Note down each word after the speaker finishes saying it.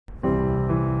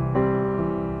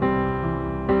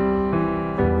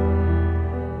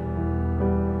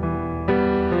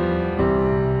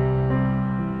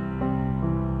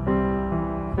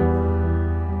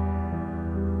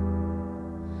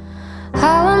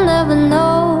never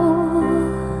know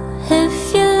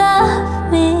if you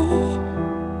love me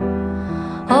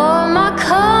or my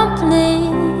company,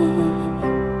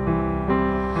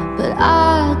 but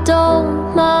I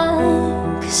don't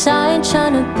mind, 'cause I ain't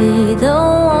tryna be the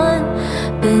one.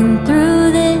 Been through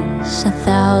this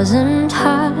 1,000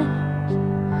 times.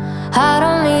 I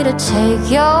don't need to take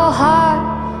your heart.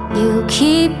 You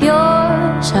keep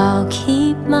yours, I'll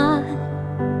keep mine.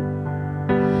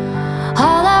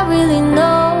 All I really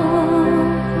know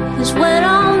is when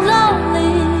I'm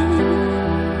lonely,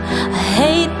 I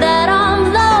hate that I'm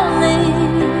lonely,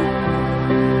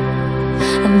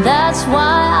 and that's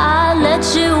why I let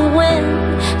you win.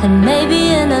 And maybe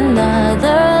in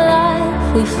another life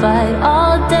we fight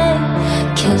all day,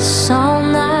 kiss all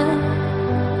night,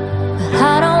 but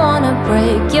I don't wanna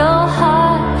break your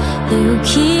heart. You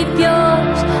keep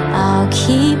yours, I'll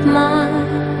keep mine.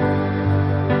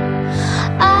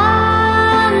 I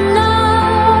know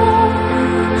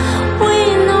we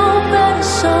know better,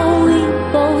 so we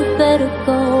both better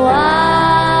go. I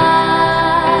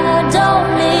don't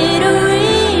need a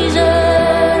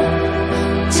reason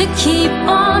to keep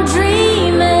on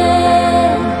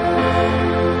dreaming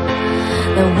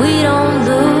that we don't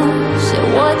lose. Yeah,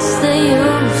 what's the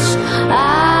use?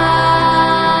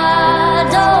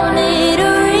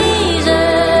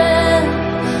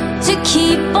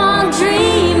 Keep on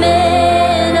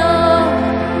dreaming, oh,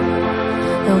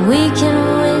 that we can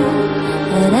win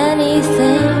at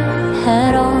anything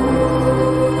at all.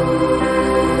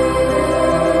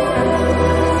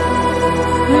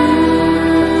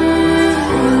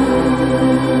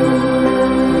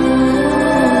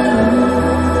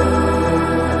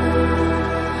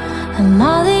 Am I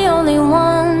the only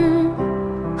one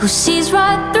who sees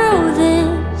right through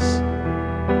this?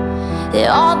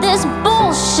 All this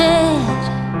bullshit.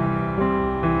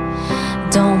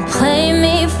 Don't play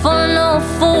me for no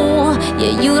fool.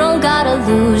 Yeah, you don't gotta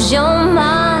lose your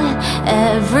mind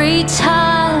every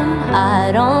time I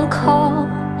don't call.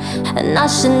 And I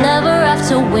should never have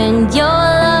to win your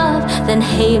love, then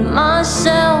hate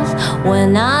myself when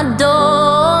I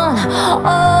don't.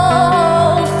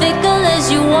 Oh, fickle as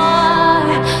you are,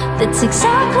 that's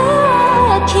exactly why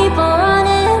I keep on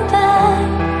running back.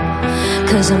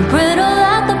 'Cause I'm brittle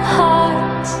at the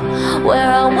parts where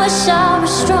I wish I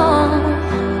was strong.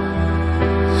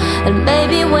 And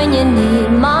baby, when you need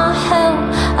my help,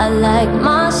 I like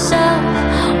myself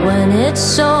when it's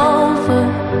over.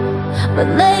 But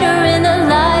later in the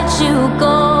night you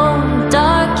go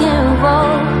dark and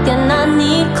rogue, and I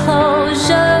need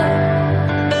closure.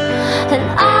 And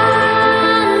I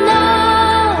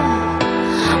know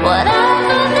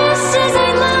whatever this is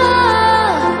ain't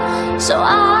love, so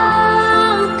I'm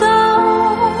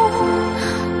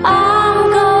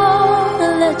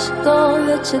gonna let you go,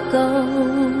 let you go.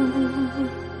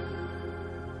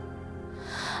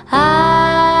 I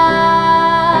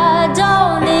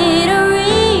don't need a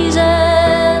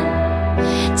reason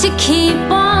to keep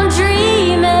on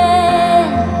dreaming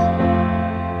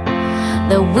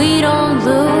that we don't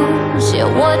lose. Yeah,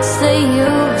 what's the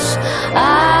use? I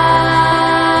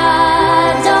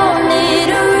don't need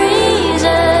a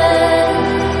reason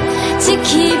to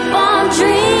keep on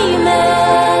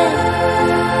dreaming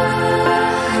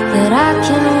that I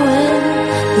can win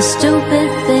the stupid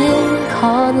thing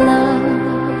called love.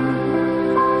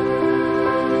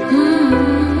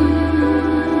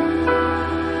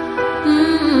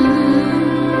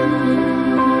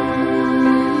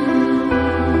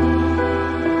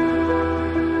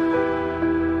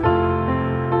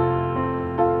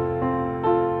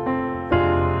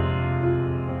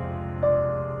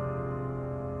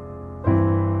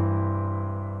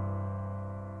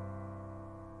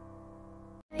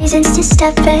 Reasons to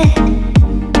stop it.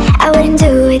 I wouldn't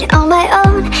do it on my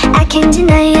own.